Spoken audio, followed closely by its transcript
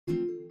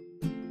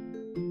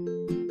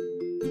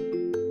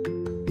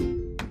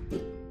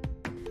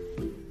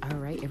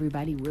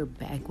everybody, we're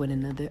back with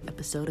another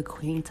episode of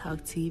Queen Talk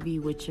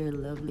TV with your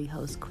lovely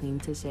host, Queen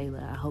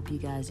Tashayla. I hope you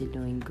guys are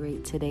doing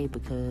great today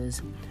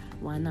because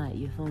why not?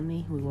 You feel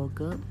me? We woke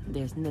up.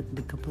 There's nothing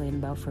to complain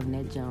about from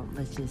that jump.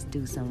 Let's just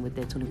do something with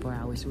that 24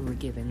 hours we were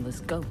given.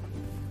 Let's go.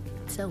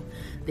 So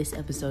this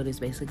episode is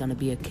basically going to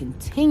be a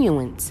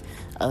continuance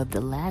of the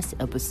last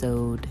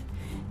episode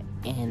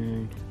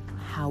and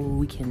how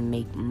we can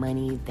make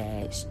money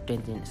that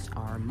strengthens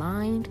our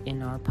mind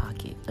and our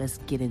pocket. Let's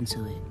get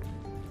into it.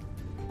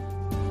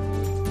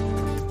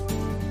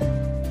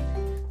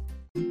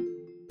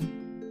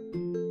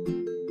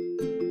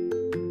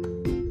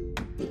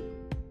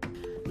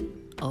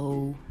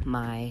 Oh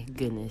my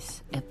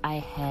goodness. If I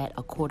had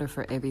a quarter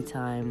for every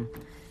time,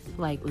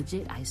 like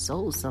legit, I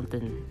sold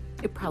something,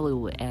 it probably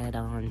would add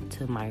on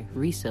to my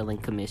reselling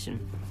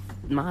commission.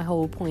 My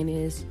whole point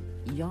is,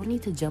 y'all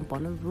need to jump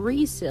on the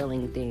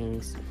reselling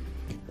things.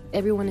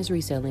 Everyone is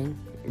reselling,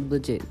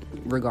 legit,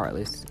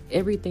 regardless.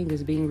 Everything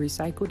is being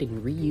recycled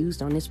and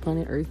reused on this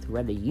planet Earth,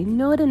 whether you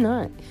know it or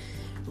not.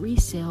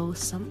 Resell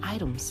some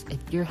items.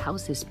 If your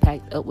house is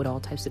packed up with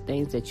all types of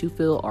things that you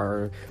feel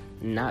are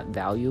not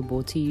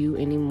valuable to you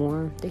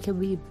anymore, they can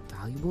be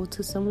valuable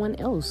to someone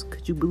else.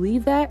 Could you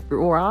believe that?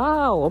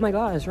 Wow, oh my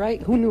gosh, right?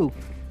 Who knew?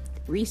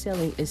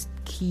 Reselling is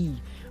key.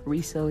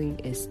 Reselling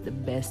is the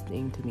best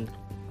thing to me.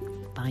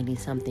 Finding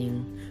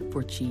something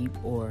for cheap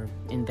or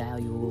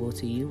invaluable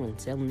to you and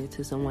selling it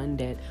to someone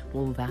that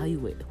will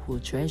value it, will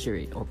treasure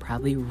it, or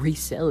probably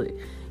resell it.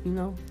 You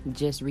know,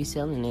 just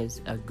reselling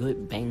is a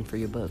good bang for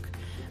your buck.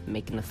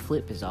 Making a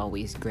flip is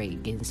always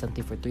great. Getting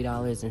something for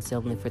 $3 and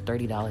selling it for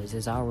 $30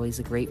 is always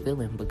a great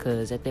feeling,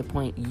 because at that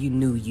point you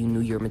knew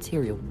your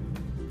material.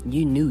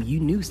 You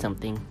knew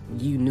something.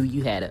 You knew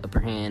you had an upper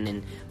hand,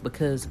 and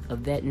because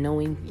of that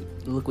knowing,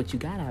 look what you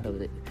got out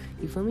of it.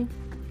 You feel me?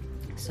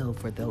 So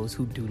for those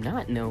who do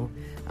not know,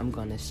 I'm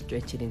gonna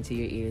stretch it into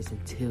your ears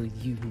until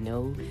you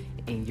know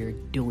and you're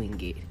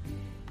doing it.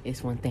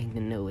 It's one thing to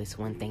know, it's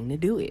one thing to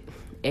do it.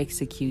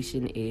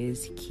 Execution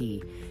is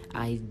key.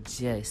 I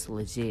just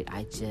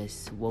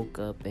woke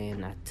up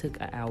and I took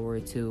an hour or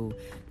two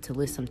to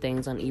list some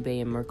things on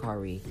eBay and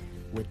Mercari.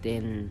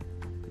 Within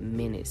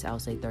minutes, I'll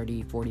say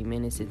 30, 40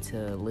 minutes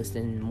into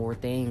listing more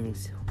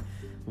things.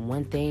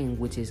 One thing,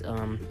 which is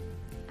a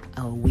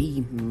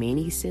Wii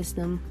mini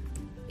system,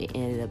 it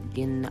ended up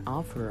getting an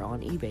offer on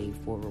eBay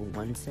for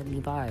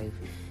 $175.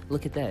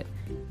 Look at that.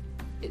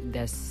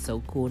 That's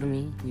so cool to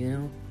me, you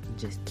know?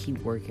 Just keep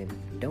working.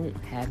 Don't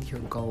have your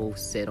goal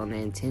set on the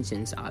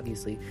intentions,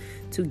 obviously,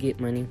 to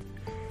get money,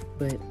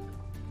 but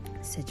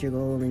set your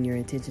goal and your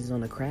intentions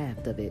on the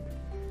craft of it,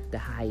 the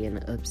high and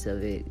the ups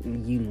of it,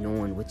 you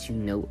knowing what you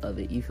know of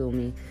it. You feel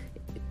me?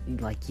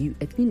 Like,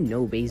 if you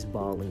know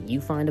baseball and you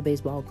find a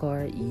baseball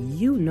card,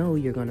 you know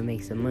you're gonna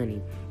make some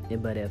money.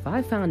 But if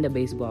I found a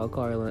baseball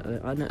card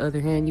on the other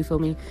hand, you feel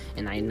me,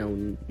 and I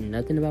know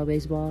nothing about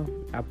baseball,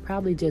 I'll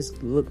probably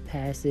just look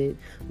past it,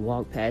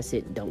 walk past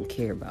it, don't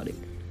care about it.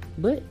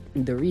 But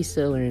the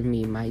reseller in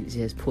me might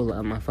just pull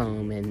out my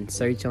phone and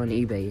search on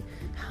eBay.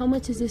 How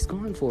much is this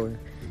going for?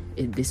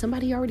 Did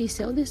somebody already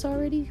sell this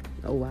already?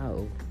 Oh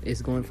wow,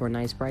 it's going for a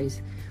nice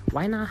price.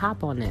 Why not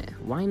hop on that?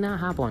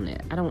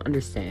 I don't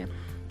understand.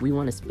 We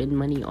want to spend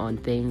money on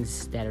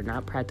things that are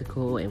not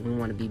practical, and we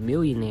want to be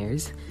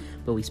millionaires,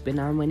 but we spend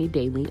our money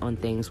daily on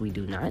things we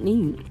do not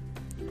need,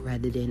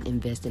 rather than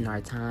investing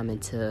our time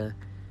into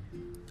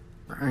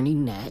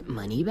earning that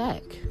money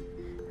back.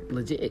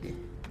 Legit.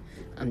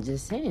 I'm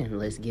just saying,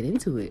 let's get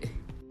into it.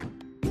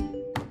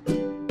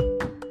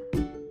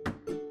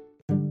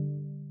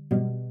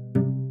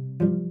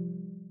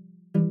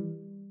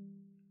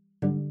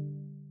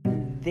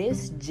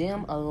 This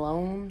gem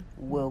alone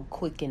will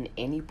quicken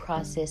any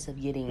process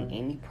of getting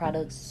any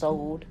product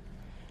sold.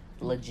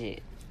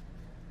 Legit.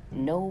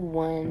 No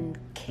one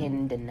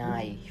can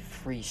deny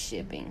free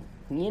shipping.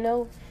 You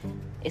know,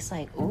 it's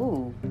like,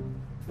 ooh,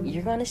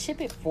 you're gonna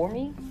ship it for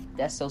me?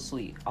 That's so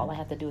sweet. All I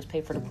have to do is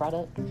pay for the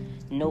product.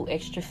 No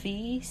extra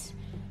fees.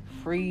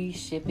 Free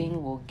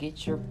shipping will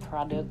get your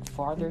product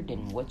farther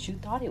than what you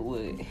thought it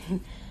would.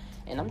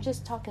 And I'm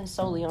just talking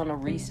solely on a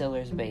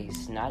reseller's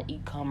base, not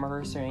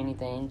e-commerce or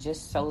anything,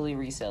 just solely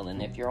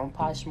reselling. If you're on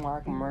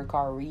Poshmark,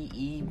 Mercari,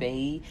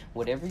 eBay,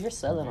 whatever you're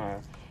selling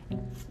on,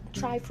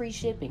 try free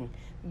shipping.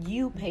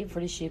 You pay for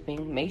the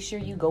shipping. Make sure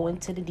you go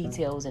into the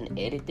details and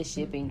edit the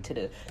shipping to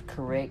the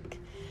correct,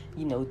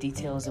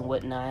 details and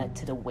whatnot,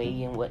 to the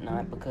weigh and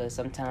whatnot, because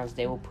sometimes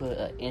they will put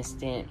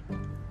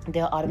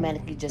they'll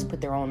automatically just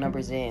put their own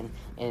numbers in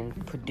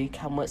and predict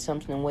how much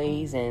something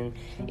weighs, and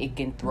it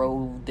can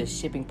throw the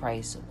shipping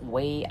price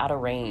way out of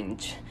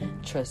range.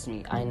 Trust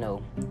me, I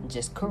know.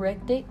 Just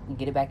correct it,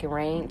 get it back in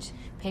range,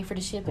 pay for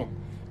the shipping.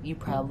 You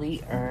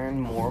probably earn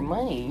more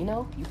money,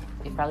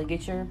 you probably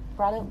get your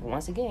product,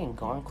 once again,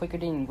 going quicker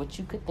than what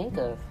you could think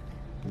of.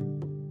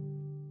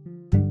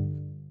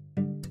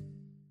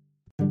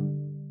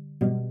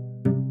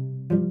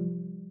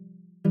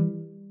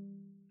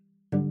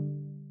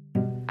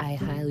 I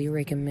highly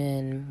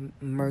recommend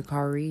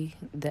Mercari.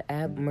 The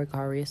app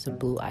Mercari is a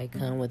blue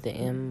icon with the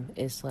M.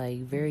 It's like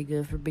very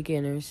good for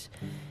beginners.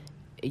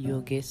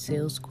 You'll get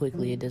sales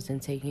quickly. It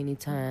doesn't take any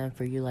time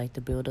for you like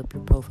to build up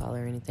your profile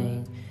or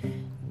anything.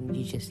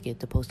 You just get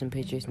to posting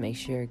pictures. Make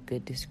sure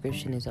good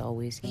description is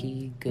always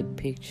key. Good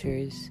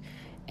pictures,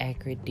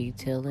 accurate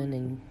detailing,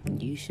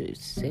 and you should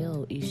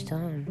sell each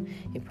time.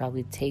 It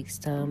probably takes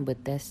time,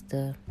 but that's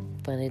the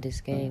fun of this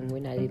game. We're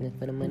not in it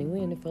for the money.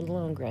 We're in it for the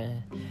long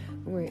run.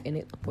 We're in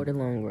it for the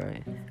long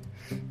run.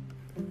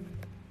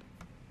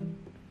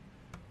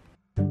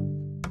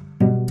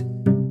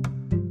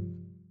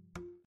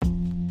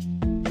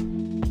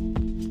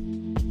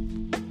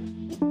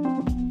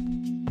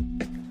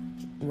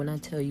 When I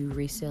tell you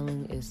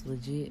reselling is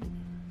legit,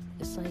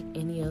 it's like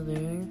any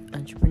other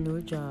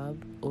entrepreneur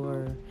job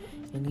or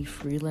any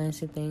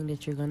freelancing thing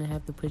that you're gonna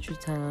have to put your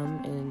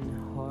time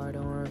and hard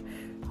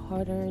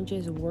earned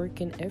just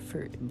work and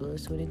effort, blood,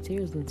 sweat, and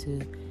tears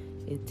into.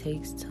 It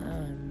takes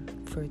time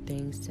for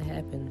things to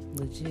happen.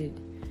 Legit,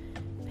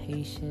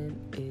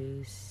 patience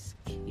is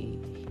key.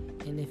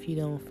 And if you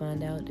don't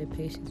find out that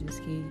patience is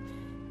key,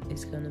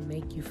 it's gonna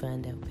make you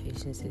find out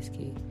patience is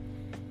key.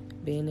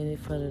 Being in it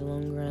for the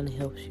long run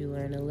helps you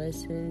learn the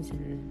lessons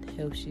and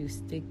helps you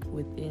stick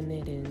within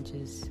it and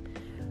just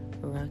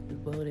rock the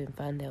boat and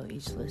find out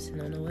each lesson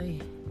on the way.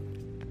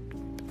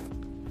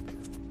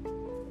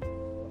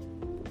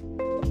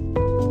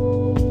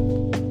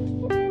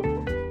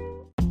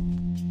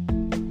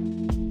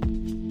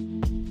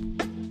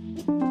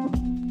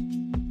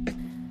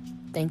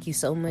 Thank you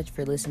so much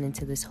for listening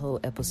to this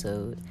whole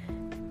episode.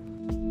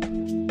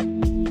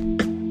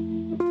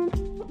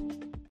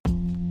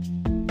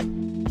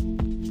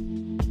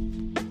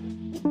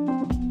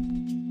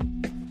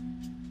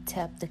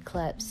 Tap the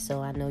claps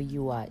so I know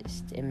you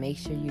watched, and make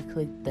sure you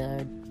click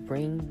the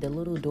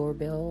little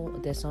doorbell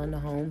that's on the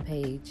home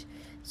page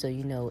so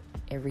you know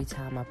every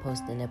time I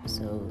post an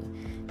episode.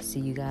 See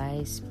you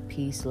guys.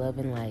 Peace, love,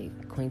 and light.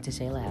 Queen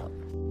Tashayla out.